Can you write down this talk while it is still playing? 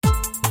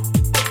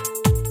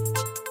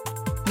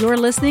You're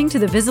listening to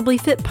the Visibly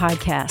Fit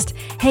podcast.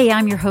 Hey,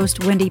 I'm your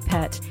host, Wendy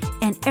Pett,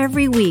 and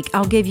every week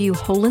I'll give you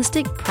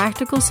holistic,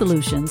 practical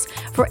solutions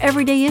for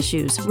everyday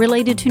issues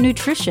related to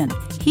nutrition,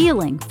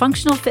 healing,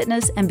 functional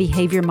fitness, and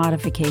behavior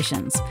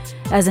modifications.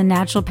 As a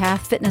naturopath,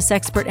 fitness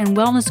expert, and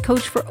wellness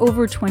coach for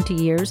over 20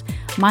 years,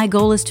 my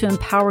goal is to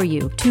empower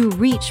you to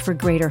reach for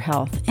greater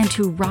health and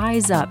to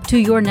rise up to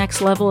your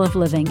next level of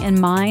living in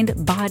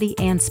mind, body,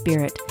 and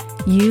spirit.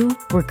 You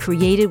were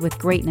created with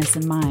greatness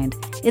in mind.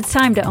 It's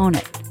time to own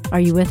it. Are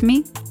you with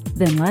me?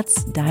 Then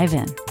let's dive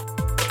in.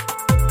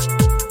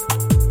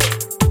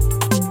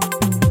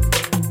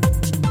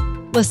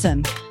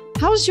 Listen,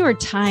 how's your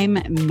time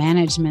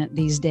management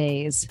these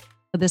days?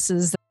 This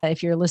is,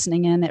 if you're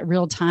listening in at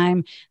real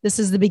time, this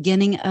is the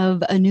beginning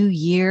of a new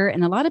year,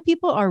 and a lot of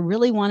people are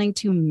really wanting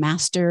to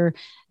master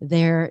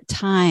their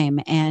time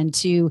and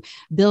to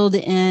build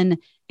in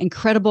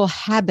incredible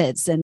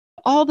habits and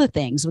all the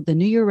things with the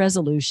New Year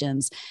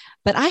resolutions.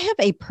 But I have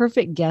a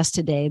perfect guest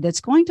today that's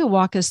going to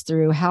walk us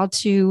through how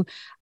to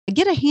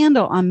get a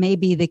handle on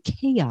maybe the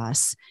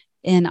chaos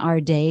in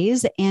our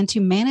days and to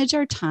manage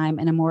our time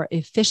in a more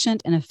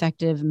efficient and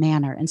effective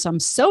manner. And so I'm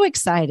so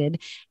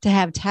excited to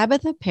have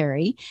Tabitha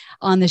Perry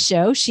on the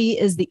show. She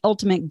is the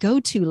ultimate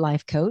go-to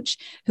life coach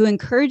who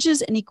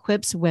encourages and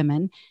equips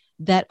women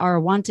that are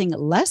wanting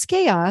less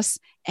chaos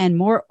and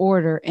more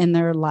order in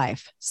their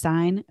life.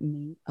 Sign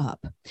me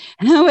up.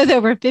 With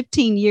over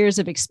 15 years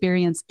of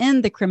experience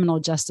in the criminal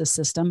justice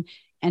system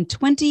and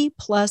 20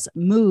 plus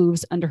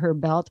moves under her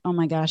belt. Oh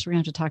my gosh, we're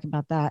going to have to talk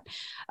about that.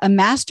 A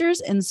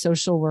master's in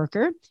social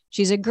worker.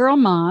 She's a girl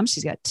mom.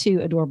 She's got two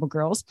adorable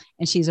girls,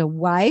 and she's a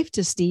wife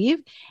to Steve.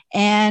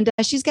 And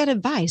she's got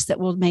advice that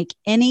will make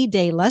any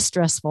day less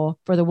stressful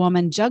for the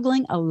woman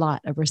juggling a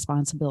lot of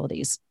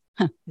responsibilities.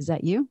 Is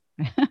that you?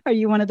 Are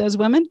you one of those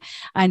women?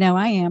 I know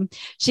I am.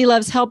 She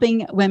loves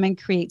helping women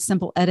create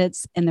simple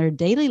edits in their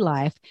daily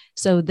life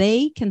so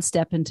they can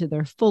step into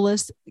their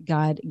fullest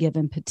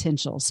God-given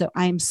potential. So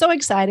I'm so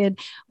excited.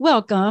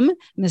 Welcome,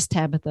 Miss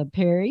Tabitha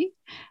Perry.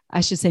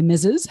 I should say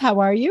Mrs. How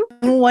are you?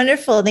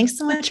 Wonderful. Thanks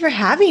so much for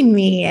having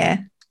me.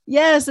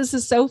 Yes, this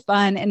is so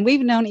fun. And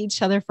we've known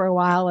each other for a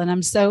while, and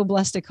I'm so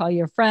blessed to call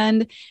you a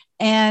friend.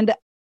 And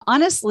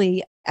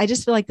honestly, I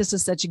just feel like this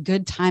is such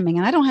good timing.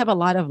 And I don't have a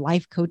lot of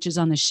life coaches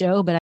on the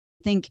show, but I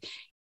think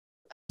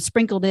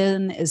sprinkled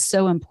in is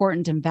so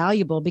important and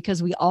valuable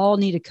because we all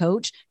need a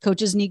coach.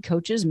 Coaches need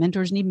coaches,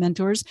 mentors need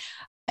mentors.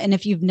 And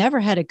if you've never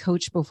had a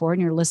coach before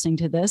and you're listening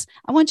to this,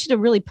 I want you to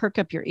really perk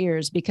up your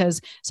ears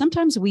because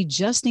sometimes we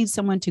just need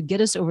someone to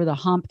get us over the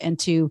hump and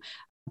to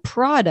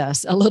prod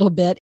us a little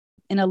bit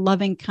in a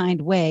loving,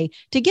 kind way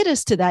to get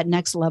us to that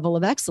next level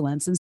of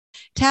excellence. And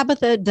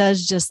Tabitha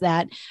does just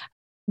that.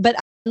 But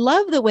I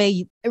love the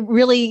way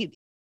really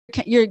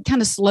your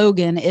kind of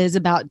slogan is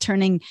about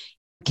turning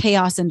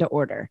chaos into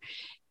order.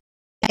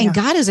 And yeah.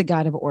 God is a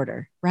God of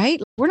order,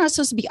 right? We're not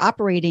supposed to be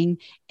operating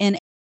in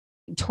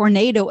a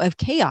tornado of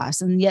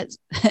chaos. And yet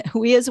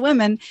we as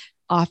women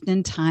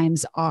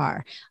oftentimes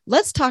are.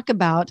 Let's talk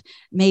about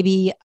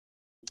maybe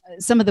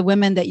some of the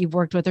women that you've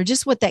worked with or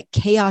just what that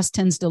chaos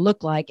tends to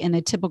look like in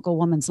a typical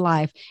woman's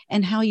life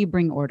and how you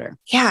bring order.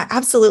 Yeah,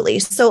 absolutely.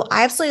 So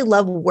I absolutely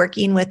love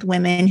working with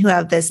women who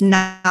have this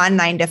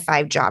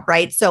non-9-to-5 job,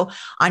 right? So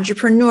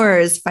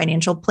entrepreneurs,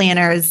 financial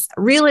planners,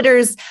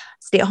 realtors,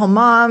 stay-at-home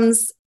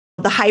moms,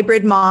 the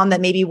hybrid mom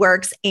that maybe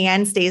works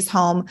and stays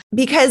home,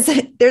 because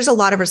there's a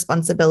lot of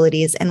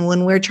responsibilities. And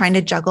when we're trying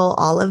to juggle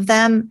all of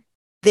them,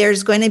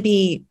 there's going to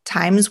be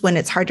times when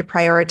it's hard to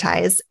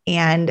prioritize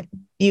and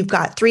you've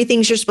got 3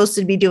 things you're supposed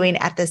to be doing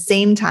at the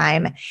same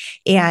time.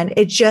 And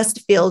it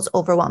just feels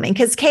overwhelming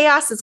because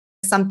chaos is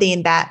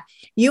something that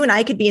you and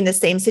I could be in the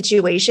same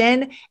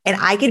situation and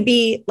I could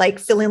be like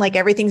feeling like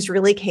everything's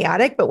really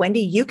chaotic, but Wendy,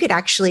 you could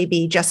actually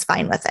be just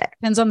fine with it.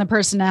 Depends on the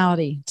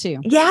personality too.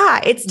 Yeah,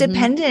 it's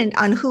dependent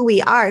on who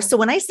we are. So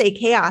when I say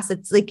chaos,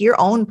 it's like your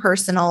own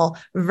personal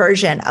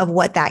version of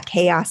what that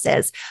chaos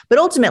is. But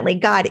ultimately,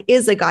 God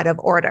is a God of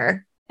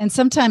order. And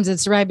sometimes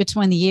it's right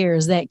between the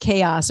ears, that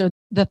chaos or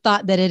the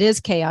thought that it is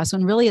chaos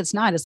when really it's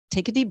not. It's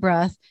take a deep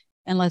breath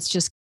and let's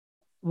just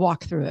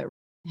walk through it.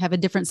 Have a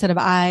different set of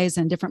eyes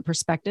and different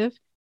perspective.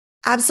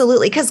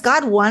 Absolutely. Because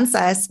God wants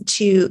us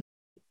to,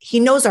 He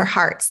knows our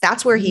hearts.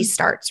 That's where He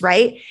starts,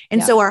 right?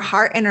 And so our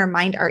heart and our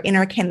mind are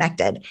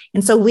interconnected.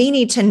 And so we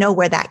need to know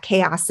where that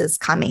chaos is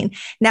coming.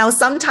 Now,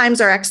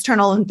 sometimes our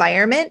external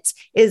environment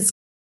is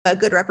a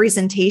good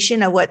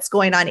representation of what's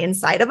going on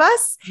inside of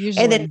us.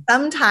 Usually. And then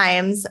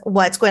sometimes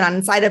what's going on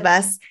inside of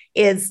us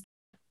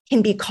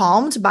can be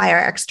calmed by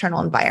our external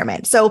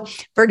environment. So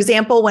for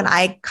example, when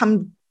I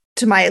come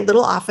to my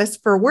little office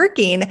for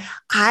working,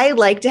 I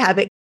like to have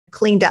it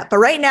cleaned up. But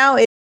right now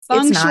it's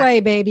feng shui,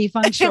 baby,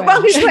 feng shui.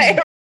 Feng shui,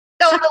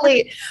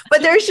 totally.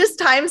 But there's just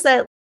times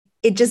that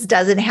it just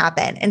doesn't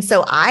happen. And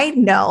so I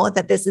know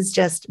that this is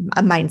just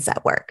a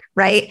mindset work,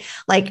 right?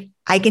 Like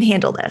I can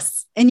handle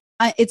this. And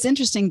it's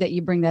interesting that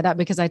you bring that up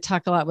because I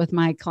talk a lot with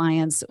my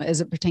clients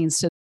as it pertains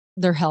to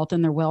their health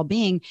and their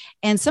well-being.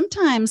 And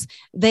sometimes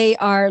they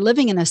are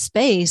living in a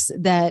space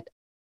that,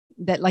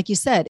 like you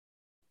said,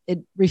 it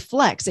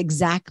reflects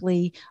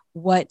exactly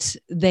what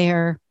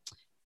their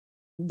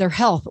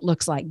health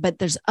looks like. But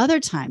there's other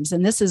times,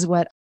 and this is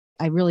what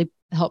I really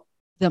help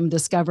them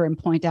discover and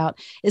point out,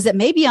 is that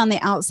maybe on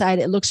the outside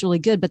it looks really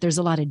good, but there's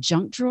a lot of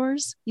junk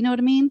drawers. You know what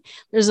I mean?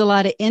 There's a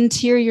lot of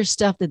interior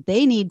stuff that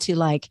they need to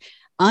like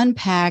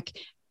unpack,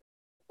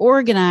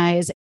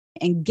 organize,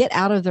 and get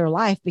out of their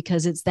life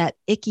because it's that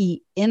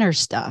icky inner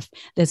stuff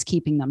that's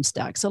keeping them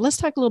stuck. So let's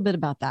talk a little bit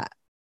about that.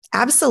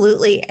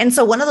 Absolutely. And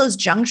so one of those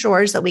junk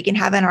drawers that we can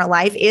have in our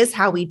life is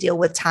how we deal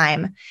with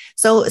time.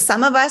 So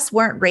some of us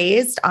weren't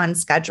raised on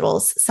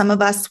schedules. Some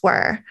of us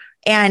were.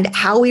 And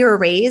how we were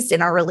raised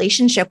in our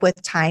relationship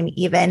with time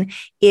even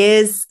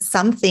is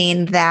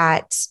something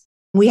that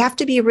we have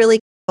to be really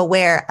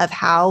aware of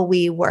how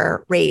we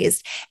were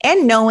raised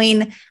and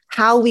knowing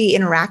how we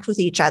interact with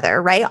each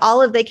other, right?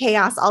 All of the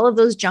chaos, all of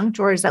those junk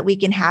drawers that we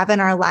can have in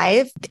our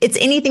life, it's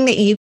anything that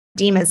you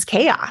deem as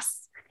chaos.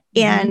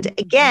 And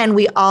again,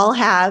 we all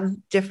have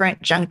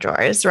different junk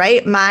drawers,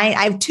 right?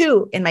 I have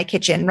 2 in my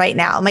kitchen right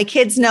now. My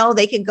kids know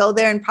they can go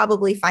there and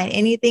probably find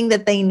anything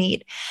that they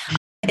need.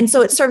 And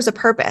so it serves a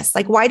purpose.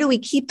 Like, why do we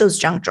keep those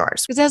junk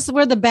drawers? Because that's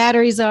where the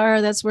batteries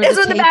are. That's where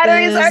the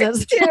batteries are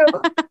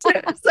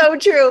too. So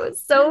true.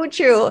 So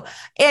true.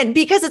 And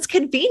because it's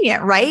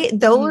convenient, right?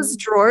 Those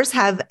drawers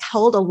have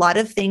held a lot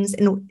of things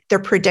and they're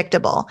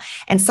predictable.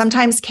 And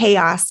sometimes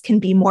chaos can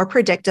be more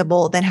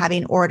predictable than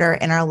having order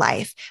in our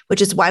life,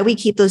 which is why we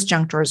keep those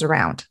junk drawers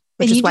around.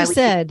 And you just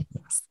said,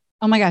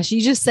 oh my gosh, you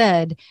just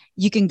said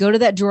you can go to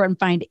that drawer and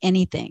find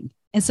anything.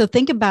 And so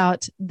think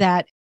about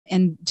that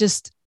and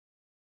just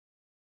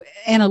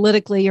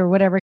analytically or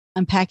whatever,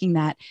 unpacking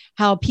that,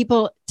 how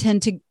people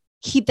tend to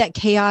keep that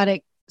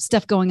chaotic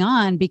stuff going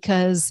on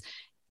because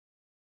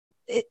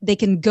they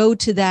can go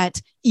to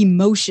that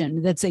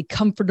emotion that's a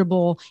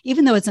comfortable,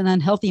 even though it's an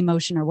unhealthy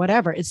emotion or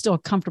whatever, it's still a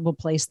comfortable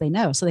place they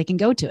know. So they can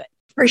go to it.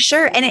 For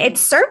sure. And it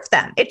served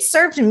them. It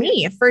served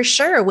me for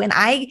sure. When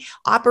I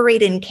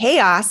operate in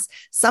chaos,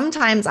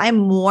 sometimes I'm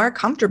more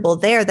comfortable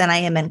there than I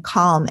am in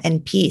calm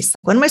and peace.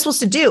 What am I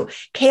supposed to do?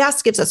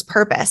 Chaos gives us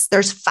purpose.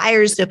 There's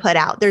fires to put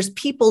out. There's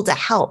people to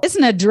help. It's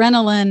an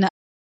adrenaline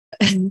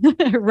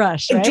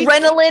rush, right?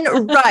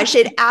 Adrenaline rush.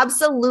 It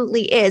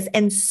absolutely is.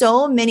 And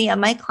so many of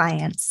my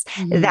clients,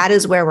 that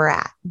is where we're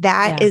at.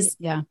 That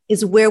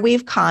is where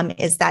we've come,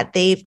 is that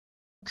they've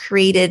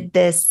created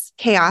this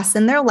chaos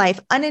in their life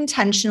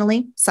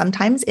unintentionally,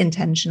 sometimes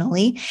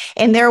intentionally,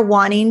 and they're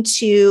wanting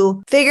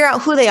to figure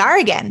out who they are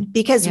again,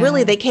 because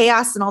really the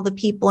chaos and all the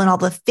people and all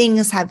the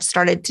things have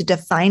started to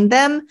define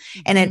them.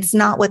 And it's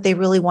not what they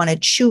really want to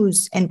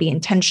choose and be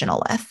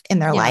intentional with in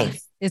their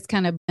life. It's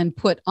kind of been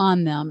put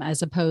on them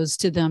as opposed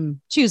to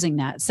them choosing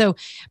that. So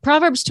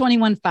Proverbs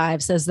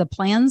 21:5 says, the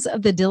plans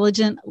of the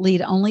diligent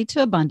lead only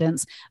to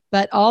abundance,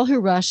 but all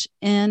who rush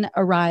in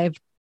arrive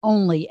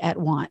only at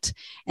want.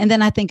 And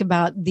then I think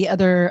about the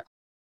other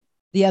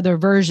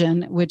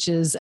version, which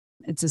is,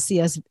 it's a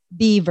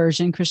CSB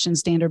version, Christian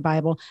Standard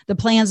Bible. The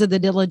plans of the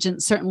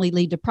diligent certainly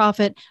lead to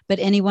profit, but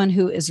anyone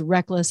who is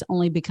reckless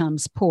only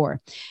becomes poor.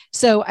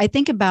 So I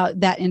think about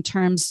that in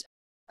terms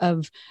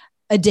of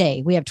a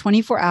day. We have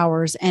 24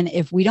 hours. And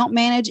if we don't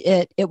manage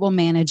it, it will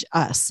manage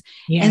us.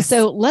 Yes. And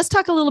so let's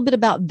talk a little bit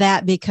about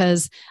that,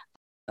 because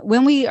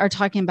when we are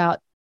talking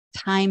about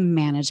time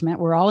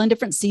management, we're all in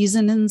different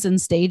seasons and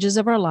stages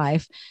of our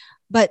life,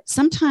 but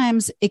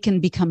sometimes it can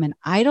become an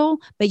idol,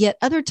 but yet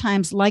other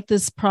times, like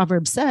this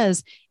proverb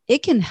says,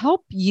 it can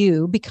help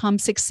you become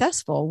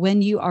successful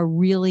when you are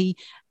really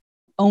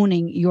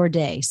owning your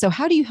day. So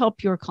how do you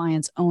help your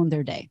clients own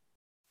their day?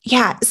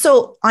 Yeah.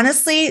 So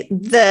honestly,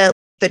 the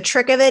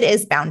trick of it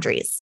is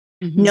boundaries,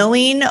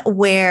 knowing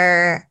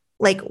where,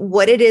 like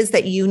what it is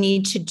that you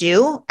need to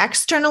do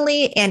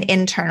externally and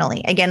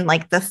internally. Again,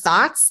 like the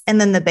thoughts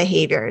and then the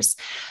behaviors.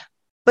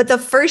 But the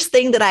first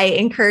thing that I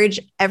encourage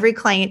every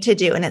client to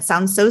do, and it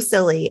sounds so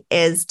silly,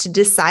 is to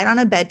decide on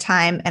a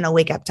bedtime and a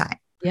wake up time.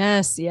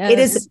 Yes. It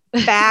is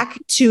back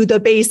to the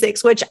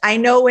basics, which I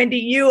know, Wendy,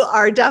 you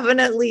are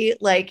definitely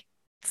like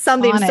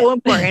something so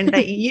important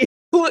that you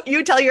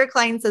tell your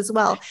clients as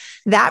well.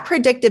 That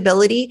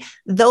predictability,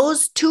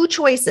 those 2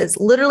 choices,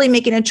 literally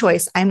making a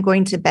choice, I'm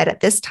going to bed at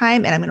this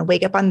time and I'm going to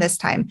wake up on this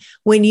time.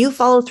 When you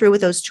follow through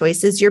with those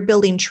choices, you're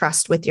building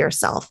trust with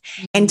yourself.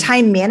 And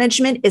time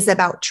management is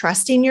about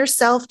trusting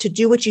yourself to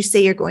do what you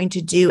say you're going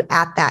to do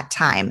at that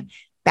time.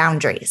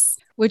 Boundaries.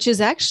 Which is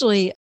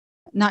actually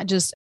not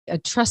just a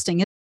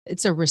trusting,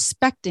 it's a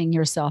respecting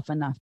yourself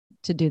enough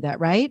to do that,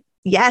 right?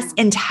 Yes,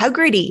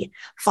 integrity,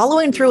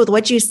 following through with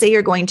what you say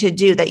you're going to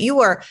do, that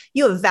you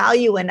have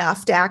value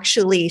enough to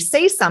actually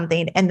say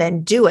something and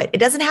then do it. It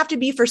doesn't have to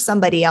be for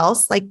somebody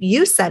else. Like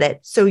you said it,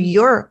 so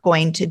you're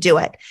going to do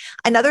it.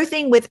 Another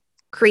thing with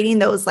creating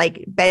those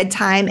like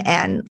bedtime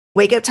and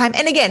wake up time.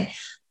 And again,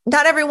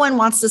 not everyone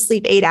wants to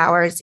sleep 8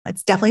 hours.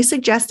 It's definitely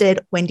suggested.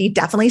 Wendy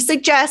definitely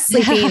suggests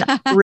sleeping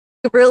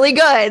really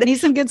good. You need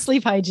some good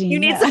sleep hygiene. You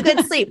need some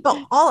good sleep.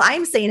 But all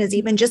I'm saying is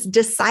even just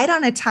decide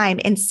on a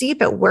time and see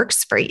if it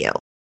works for you.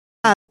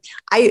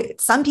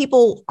 Some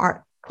people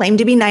claim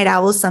to be night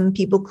owls. Some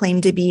people claim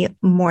to be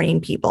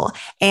morning people.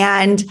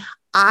 And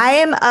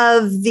I'm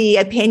of the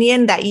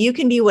opinion that you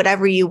can be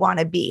whatever you want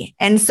to be.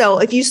 And so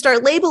if you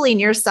start labeling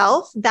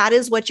yourself, that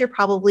is what you're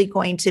probably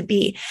going to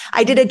be.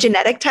 I did a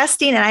genetic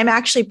testing and I'm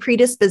actually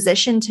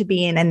predispositioned to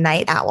being a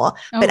night owl,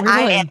 but really?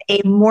 I am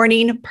a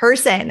morning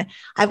person.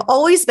 I've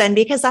always been,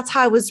 because that's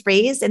how I was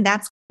raised and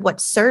that's what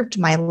served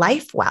my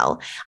life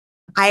well.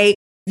 I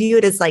view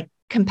it as like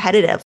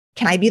competitive.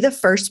 Can I be the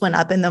first one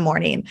up in the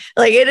morning?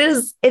 Like it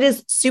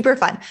is super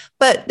fun.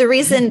 But the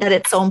reason that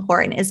it's so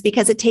important is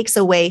because it takes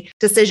away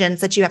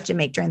decisions that you have to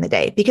make during the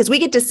day, because we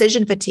get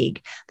decision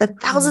fatigue, the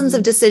thousands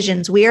of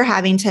decisions we are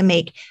having to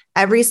make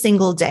every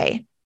single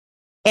day.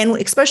 And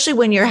especially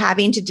when you're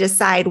having to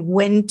decide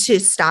when to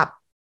stop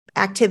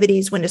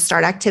activities, when to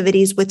start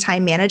activities with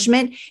time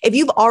management. If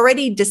you've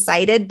already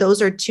decided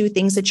those are two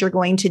things that you're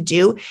going to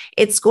do,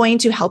 it's going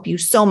to help you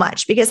so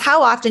much. Because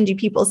how often do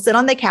people sit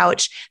on the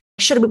couch?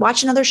 Should we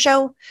watch another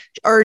show?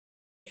 Or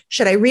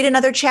should I read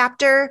another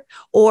chapter?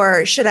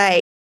 Or should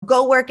I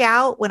go work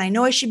out when I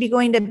know I should be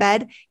going to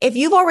bed? If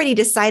you've already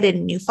decided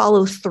and you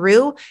follow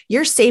through,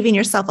 you're saving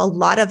yourself a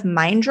lot of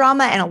mind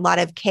drama and a lot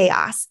of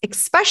chaos,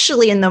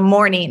 especially in the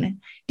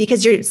morning,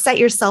 because you set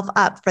yourself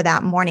up for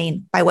that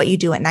morning by what you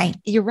do at night.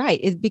 You're right.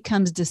 It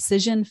becomes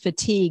decision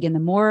fatigue. And the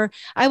more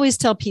I always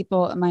tell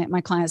people,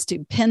 my clients,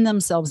 to pin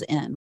themselves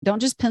in. Don't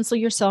just pencil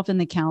yourself in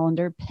the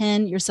calendar,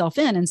 pin yourself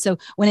in. And so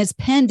when it's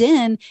pinned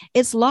in,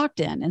 it's locked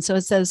in. And so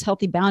it says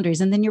healthy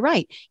boundaries. And then you're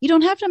right. You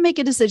don't have to make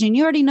a decision.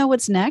 You already know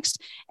what's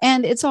next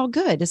and it's all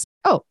good. It's,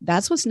 oh,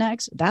 that's what's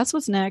next. That's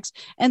what's next.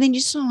 And then you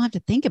just don't have to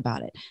think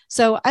about it.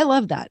 So I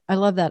love that. I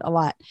love that a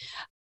lot.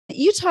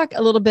 You talk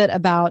a little bit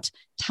about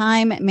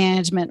time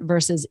management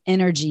versus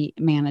energy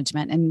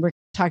management. And we're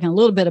talking a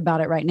little bit about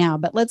it right now,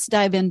 but let's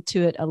dive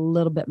into it a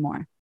little bit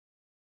more.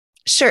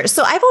 Sure.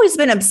 So I've always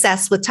been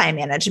obsessed with time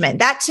management.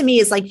 That to me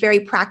is like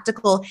very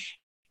practical.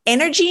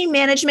 Energy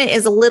management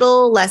is a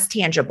little less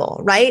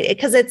tangible, right?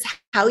 Because it's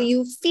how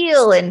you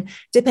feel. And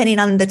depending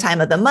on the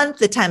time of the month,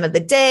 the time of the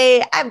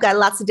day, I've got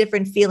lots of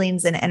different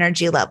feelings and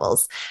energy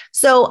levels.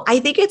 So I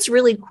think it's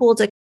really cool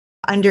to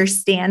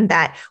understand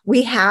that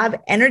we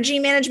have energy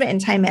management and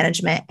time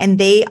management, and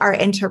they are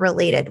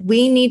interrelated.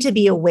 We need to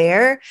be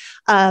aware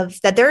of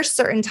that. There are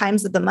certain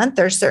times of the month,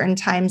 there are certain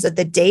times of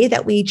the day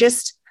that we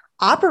just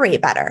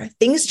operate better.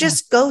 Things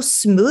just go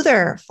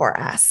smoother for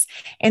us.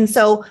 And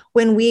so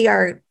when we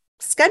are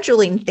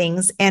scheduling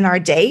things in our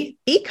day,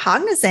 be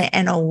cognizant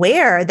and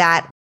aware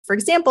that, for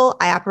example,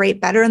 I operate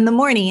better in the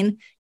morning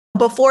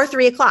before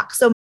 3:00.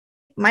 So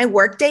my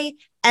workday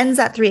ends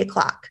at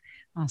 3:00.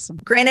 Awesome.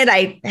 Granted,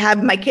 I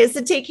have my kids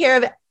to take care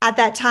of at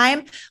that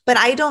time, but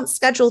I don't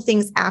schedule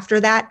things after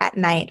that at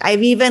night.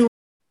 I've even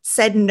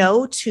said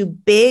no to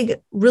big,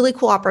 really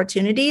cool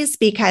opportunities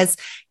because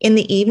in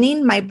the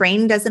evening, my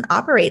brain doesn't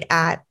operate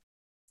at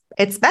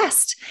its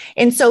best.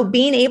 And so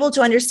being able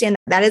to understand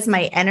that is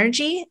my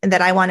energy and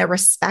that I want to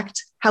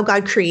respect how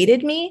God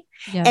created me.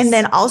 Yes. And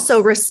then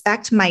also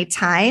respect my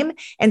time.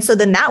 And so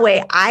then that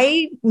way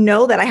I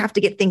know that I have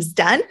to get things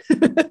done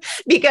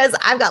because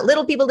I've got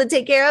little people to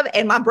take care of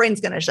and my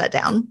brain's going to shut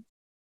down.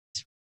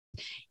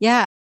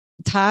 Yeah.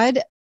 Todd,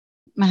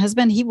 my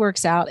husband, he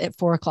works out at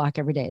 4:00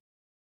 every day.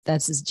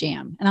 That's his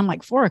jam. And I'm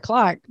like,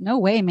 4:00? No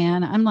way,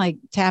 man. I'm like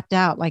tapped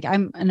out. Like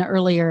I'm an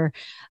earlier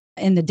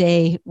in the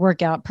day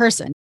workout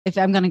person. If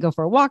I'm going to go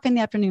for a walk in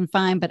the afternoon,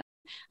 fine, but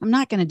I'm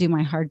not going to do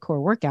my hardcore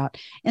workout.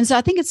 And so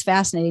I think it's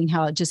fascinating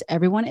how just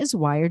everyone is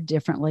wired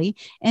differently,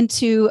 and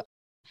to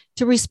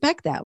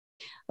respect that.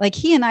 Like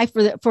he and I,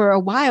 for a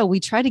while, we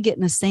try to get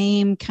in the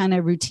same kind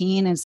of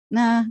routine, and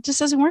nah, it just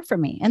doesn't work for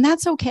me. And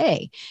that's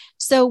okay.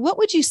 So what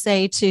would you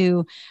say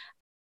to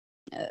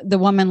the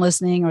woman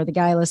listening or the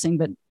guy listening,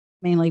 but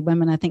mainly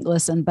women, I think,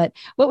 listen, but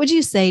what would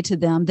you say to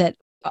them that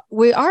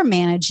we are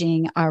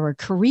managing our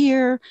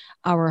career,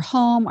 our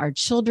home, our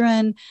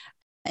children,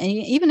 and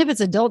even if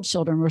it's adult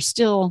children, we're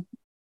still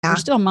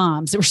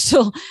moms. We're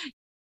still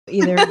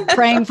either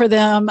praying for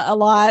them a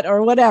lot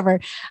or whatever.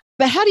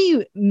 But how do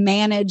you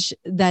manage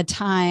that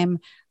time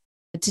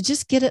to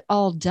just get it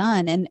all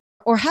done?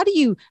 Or how do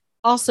you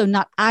also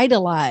not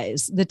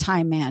idolize the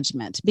time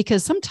management?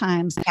 Because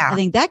sometimes I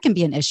think that can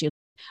be an issue.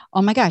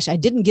 Oh my gosh, I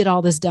didn't get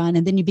all this done.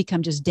 And then you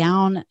become just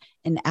down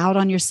and out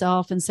on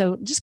yourself. And so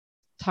just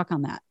talk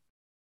on that.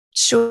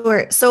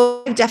 Sure.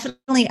 So I've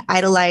definitely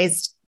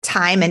idolized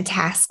time and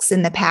tasks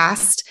in the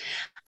past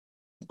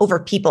over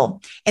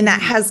people. And that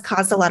has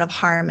caused a lot of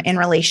harm in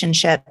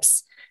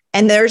relationships.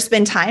 And there's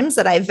been times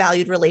that I've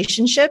valued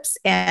relationships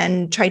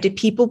and tried to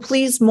people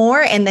please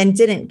more and then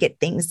didn't get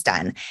things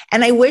done.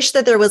 And I wish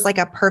that there was like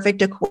a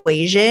perfect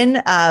equation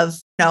of,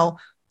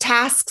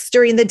 tasks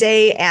during the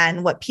day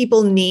and what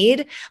people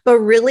need. But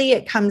really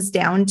it comes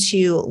down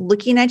to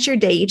looking at your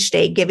day each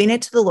day, giving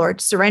it to the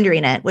Lord,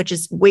 surrendering it, which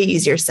is way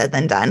easier said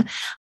than done.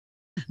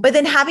 But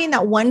then having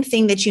that one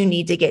thing that you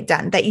need to get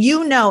done, that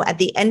at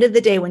the end of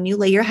the day, when you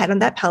lay your head on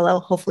that pillow,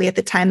 hopefully at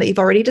the time that you've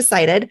already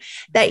decided,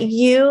 that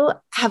you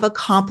have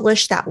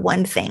accomplished that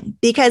one thing.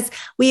 Because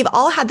we've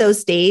all had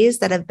those days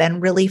that have been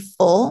really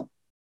full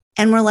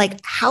And we're like,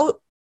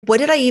 what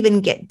did I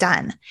even get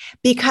done?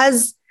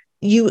 Because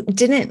you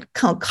didn't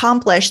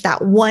accomplish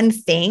that one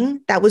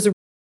thing that was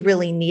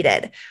really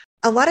needed.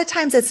 A lot of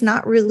times it's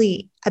not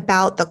really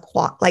about the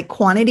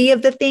quantity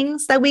of the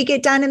things that we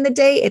get done in the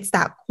day. It's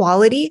that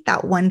quality,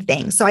 that one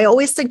thing. So I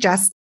always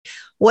suggest,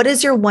 what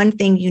is your one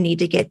thing you need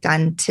to get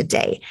done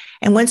today?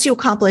 And once you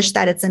accomplish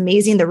that, it's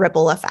amazing the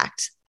ripple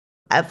effect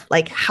of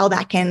like how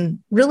that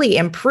can really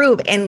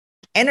improve and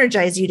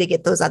energize you to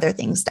get those other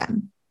things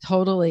done.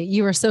 Totally.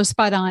 You are so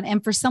spot on.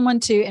 And for someone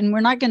to, and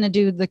we're not going to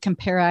do the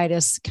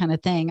comparitis kind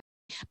of thing,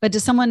 but to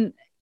someone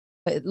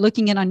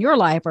looking in on your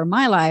life or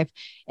my life,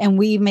 and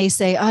we may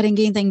say, oh, I didn't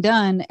get anything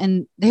done.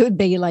 And they would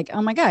be like,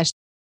 oh my gosh,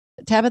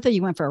 Tabitha,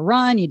 you went for a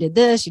run, you did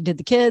this, you did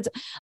the kids,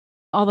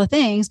 all the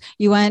things.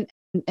 You went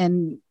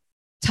and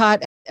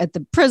taught at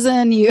the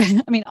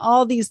prison,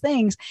 all these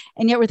things.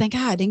 And yet we're thinking,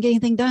 God, I didn't get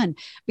anything done,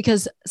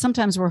 because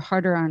sometimes we're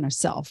harder on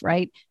ourselves,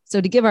 right?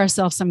 So to give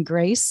ourselves some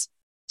grace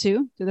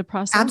too through the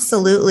process.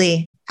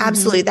 Absolutely.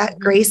 Absolutely. That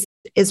grace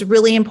is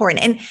really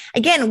important. And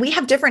again, we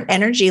have different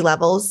energy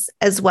levels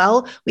as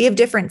well. We have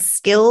different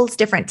skills,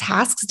 different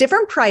tasks,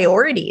 different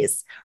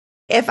priorities.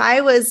 If I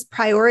was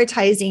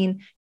prioritizing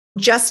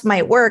just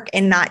my work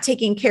and not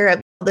taking care of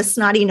the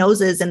snotty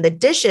noses and the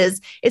dishes,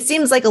 it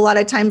seems like a lot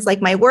of times,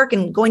 like my work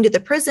and going to the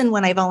prison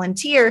when I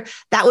volunteer,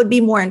 that would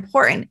be more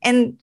important.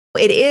 And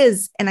it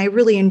is, and I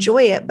really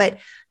enjoy it. But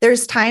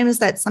there's times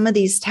that some of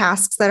these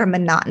tasks that are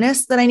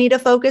monotonous that I need to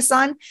focus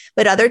on.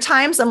 But other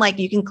times I'm like,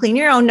 you can clean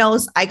your own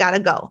nose. I got to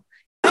go.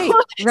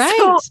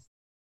 Right.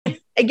 So,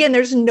 again,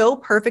 there's no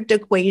perfect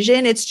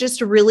equation. It's just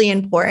really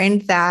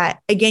important that,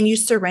 again, you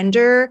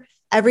surrender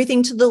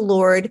everything to the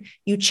Lord,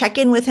 you check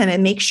in with him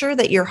and make sure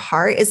that your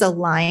heart is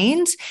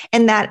aligned.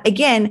 And that,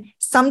 again,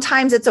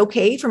 sometimes it's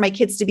okay for my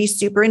kids to be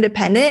super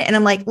independent. And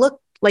I'm like, look,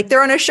 like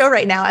they're on a show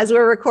right now as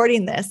we're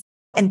recording this,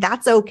 and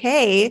that's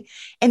okay.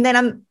 And then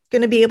I'm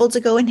going to be able to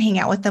go and hang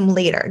out with them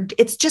later.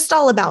 It's just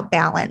all about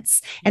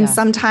balance. And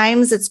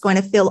sometimes it's going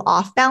to feel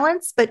off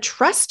balance, but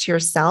trust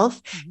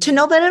yourself to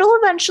know that it'll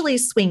eventually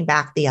swing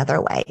back the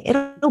other way.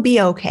 It'll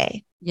be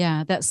okay.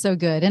 Yeah, that's so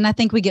good. And I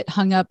think we get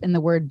hung up in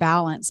the word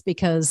balance,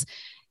 because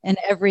in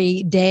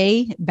every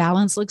day,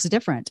 balance looks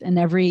different. In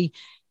every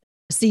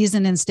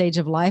season and stage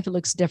of life, it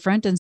looks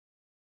different. And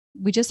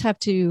we just have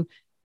to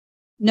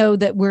know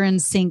that we're in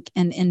sync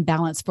and in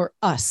balance for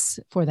us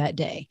for that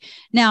day.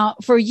 Now,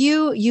 for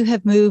you, you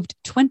have moved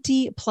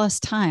 20 plus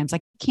times. I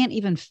can't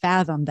even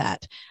fathom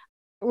that.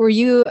 Were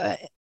you,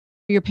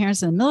 your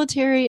parents in the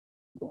military?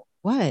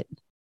 What?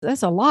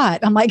 That's a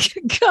lot. I'm like,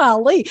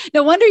 golly,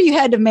 no wonder you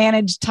had to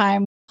manage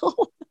time.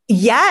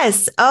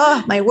 Yes.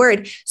 Oh, my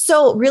word.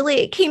 So really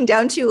it came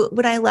down to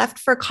when I left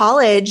for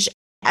college,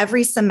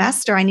 every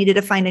semester I needed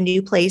to find a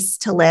new place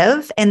to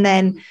live. And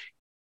then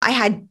I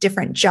had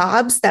different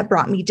jobs that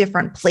brought me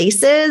different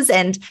places.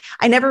 And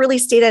I never really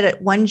stayed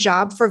at one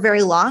job for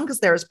very long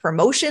because there was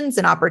promotions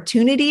and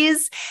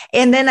opportunities.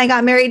 And then I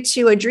got married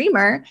to a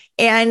dreamer,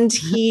 and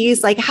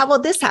he's like, how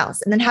about this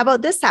house? And then how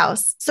about this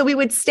house? So we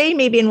would stay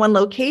maybe in one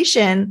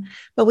location,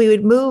 but we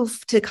would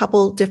move to a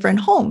couple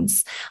different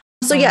homes.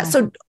 So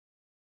so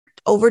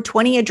over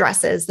 20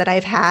 addresses that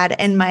I've had,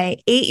 and my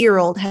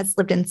 8-year-old has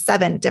lived in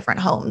 7 different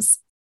homes.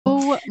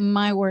 Oh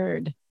my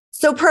word.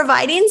 So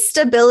providing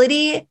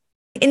stability.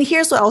 And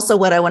here's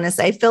what I want to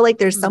say. I feel like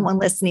there's someone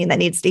listening that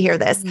needs to hear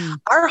this.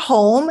 Our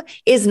home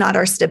is not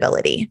our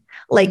stability,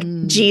 like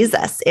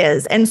Jesus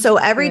is. And so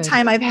every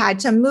time I've had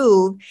to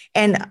move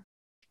and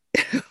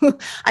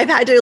I've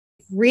had to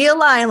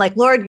realign, like,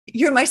 Lord,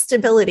 you're my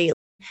stability.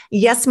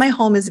 Yes, my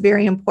home is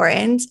very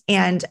important,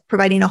 and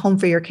providing a home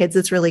for your kids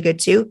is really good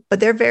too, but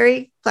they're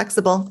very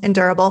flexible and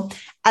durable,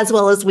 as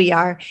well as we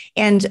are.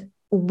 And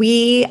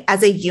we,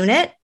 as a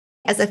unit,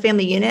 as a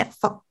family unit,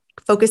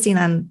 focusing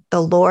on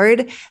the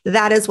Lord,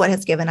 that is what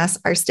has given us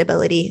our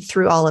stability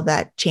through all of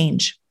that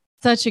change.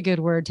 Such a good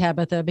word,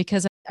 Tabitha,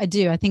 because I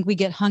think we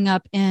get hung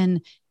up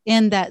in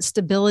that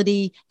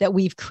stability that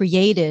we've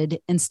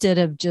created instead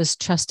of just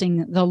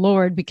trusting the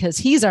Lord, because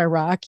he's our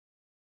rock.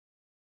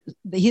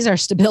 He's our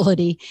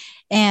stability.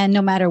 And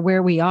no matter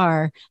where we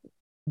are,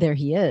 there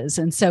he is.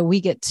 And so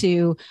we get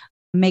to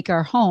make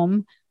our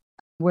home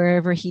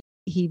wherever he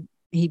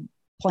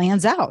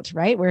plans out,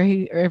 right?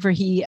 Wherever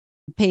he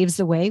paves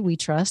the way, we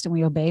trust and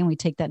we obey and we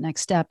take that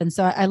next step. And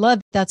so I love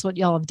that's what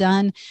y'all have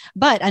done.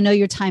 But I know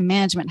your time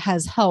management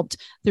has helped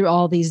through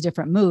all these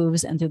different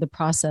moves and through the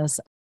process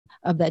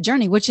of that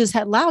journey, which has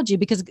allowed you,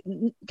 because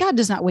God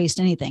does not waste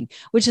anything,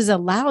 which has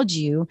allowed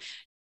you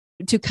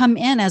to come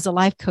in as a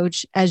life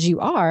coach as you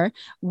are,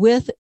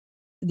 with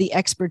the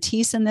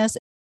expertise in this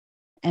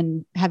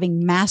and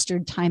having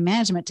mastered time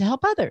management to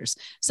help others.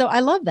 So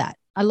I love that.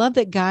 I love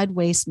that God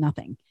wastes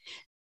nothing.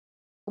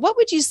 What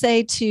would you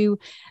say to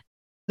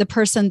the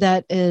person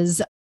that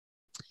is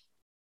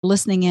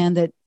listening in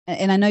that,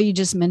 and I know you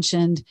just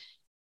mentioned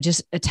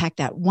just attack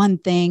that one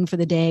thing for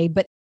the day,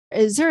 but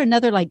is there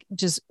another, like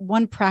just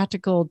one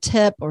practical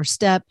tip or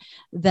step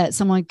that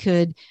someone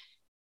could,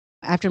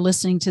 after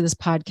listening to this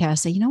podcast,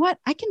 say, you know what,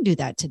 I can do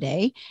that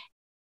today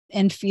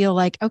and feel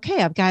like,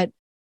 okay, I've got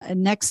a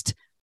next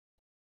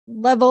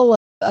level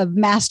of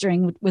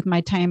mastering with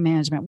my time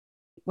management,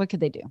 what could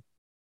they do?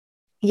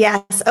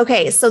 Yes.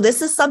 Okay. So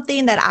this is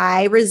something that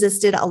I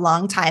resisted a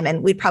long time,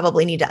 and we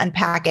probably need to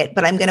unpack it,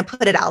 but I'm going to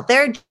put it out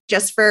there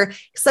just for,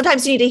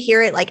 sometimes you need to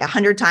hear it like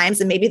 100 times.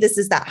 And maybe this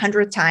is that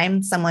 100th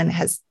time someone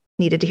has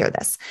needed to hear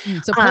this.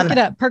 So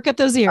perk up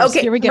those ears.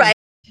 Okay, here we go. Right.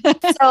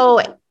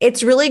 So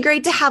it's really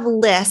great to have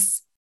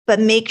lists, but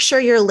make sure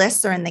your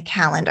lists are in the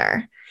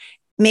calendar.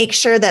 Make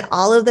sure that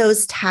all of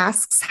those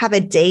tasks have a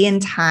day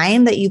and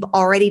time that you've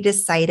already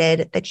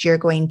decided that you're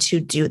going to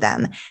do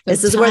them. So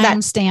this is where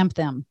that stamp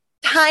them.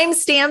 Time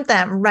stamp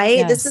them, right?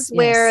 Yes, this is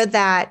where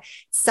that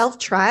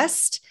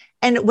self-trust.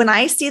 And when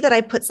I see that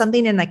I put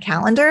something in a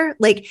calendar,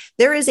 like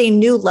there is a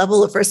new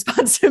level of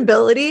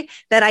responsibility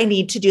that I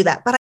need to do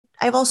that. But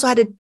I've also had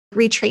to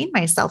retrain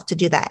myself to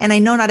do that. And I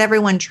know not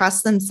everyone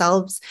trusts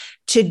themselves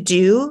to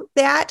do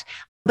that,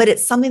 but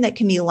it's something that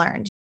can be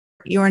learned.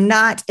 You're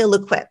not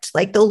ill-equipped.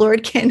 Like the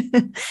Lord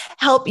can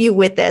help you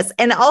with this.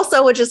 And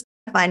also, which is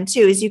fun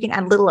too, is you can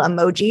add little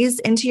emojis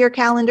into your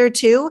calendar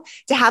too,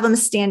 to have them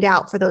stand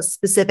out for those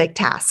specific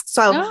tasks.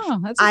 So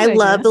I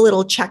love the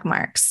little check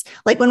marks.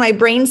 Like when my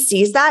brain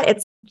sees that,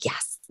 it's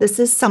yes, this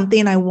is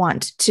something I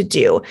want to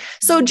do.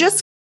 So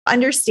just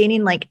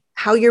understanding like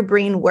how your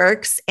brain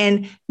works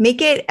and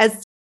make it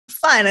as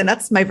fun. And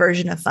that's my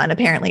version of fun,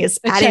 apparently, is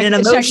adding an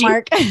emoji check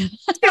mark to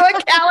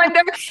a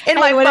calendar in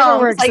my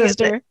phone. Works, like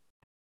sister.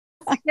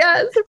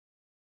 Yes,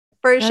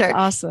 for that's sure.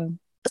 Awesome.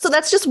 So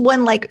that's just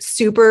one like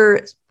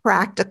super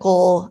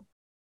practical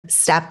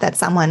step that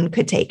someone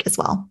could take as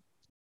well.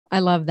 I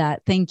love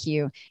that. Thank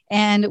you.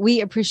 And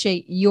we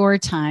appreciate your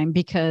time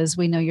because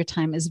we know your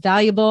time is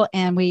valuable,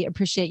 and we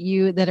appreciate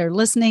you that are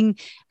listening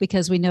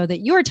because we know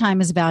that your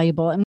time is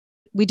valuable. And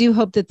we do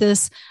hope that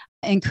this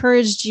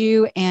encouraged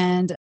you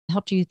and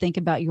helped you think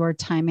about your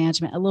time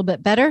management a little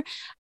bit better.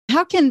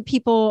 How can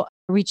people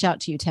reach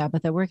out to you,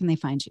 Tabitha? Where can they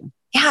find you?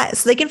 Yeah,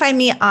 so they can find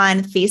me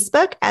on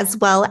Facebook as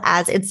well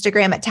as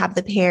Instagram at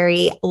Tabitha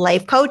Perry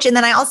Life Coach. And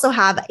then I also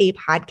have a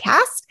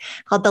podcast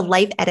called the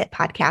Life Edit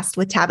Podcast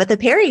with Tabitha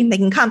Perry. And they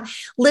can come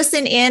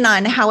listen in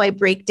on how I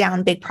break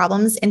down big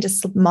problems into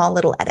small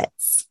little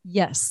edits.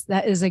 Yes,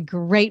 that is a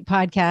great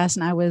podcast.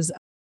 And I was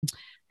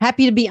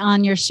happy to be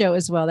on your show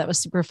as well. That was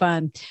super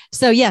fun.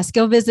 So yes,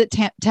 go visit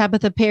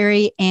Tabitha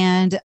Perry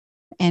and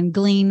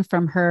glean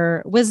from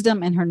her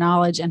wisdom and her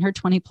knowledge and her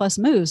 20 plus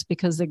moves,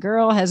 because the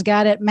girl has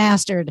got it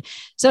mastered.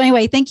 So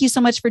anyway, thank you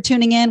so much for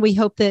tuning in. We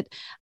hope that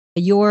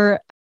your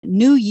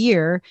new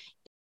year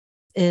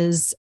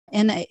is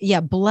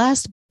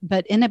blessed,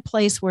 but in a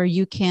place where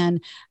you can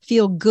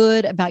feel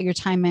good about your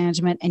time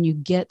management and you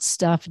get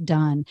stuff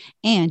done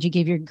and you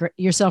give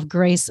yourself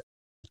grace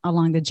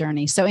along the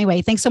journey. So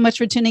anyway, thanks so much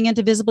for tuning in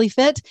to Visibly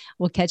Fit.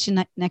 We'll catch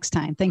you next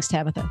time. Thanks,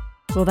 Tabitha.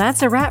 Well,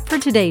 that's a wrap for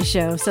today's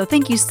show. So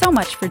thank you so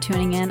much for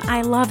tuning in.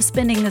 I love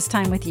spending this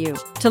time with you.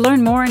 To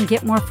learn more and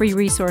get more free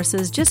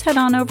resources, just head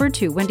on over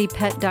to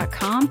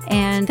wendypett.com.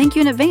 And thank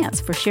you in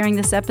advance for sharing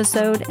this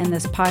episode and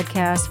this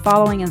podcast,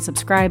 following and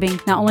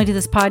subscribing, not only to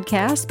this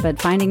podcast, but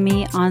finding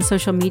me on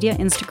social media,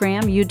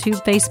 Instagram,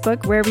 YouTube,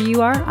 Facebook, wherever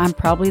you are, I'm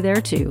probably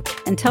there too.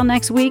 Until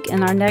next week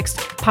and our next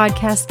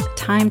podcast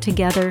time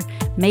together,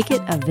 make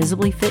it a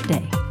visibly fit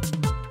day.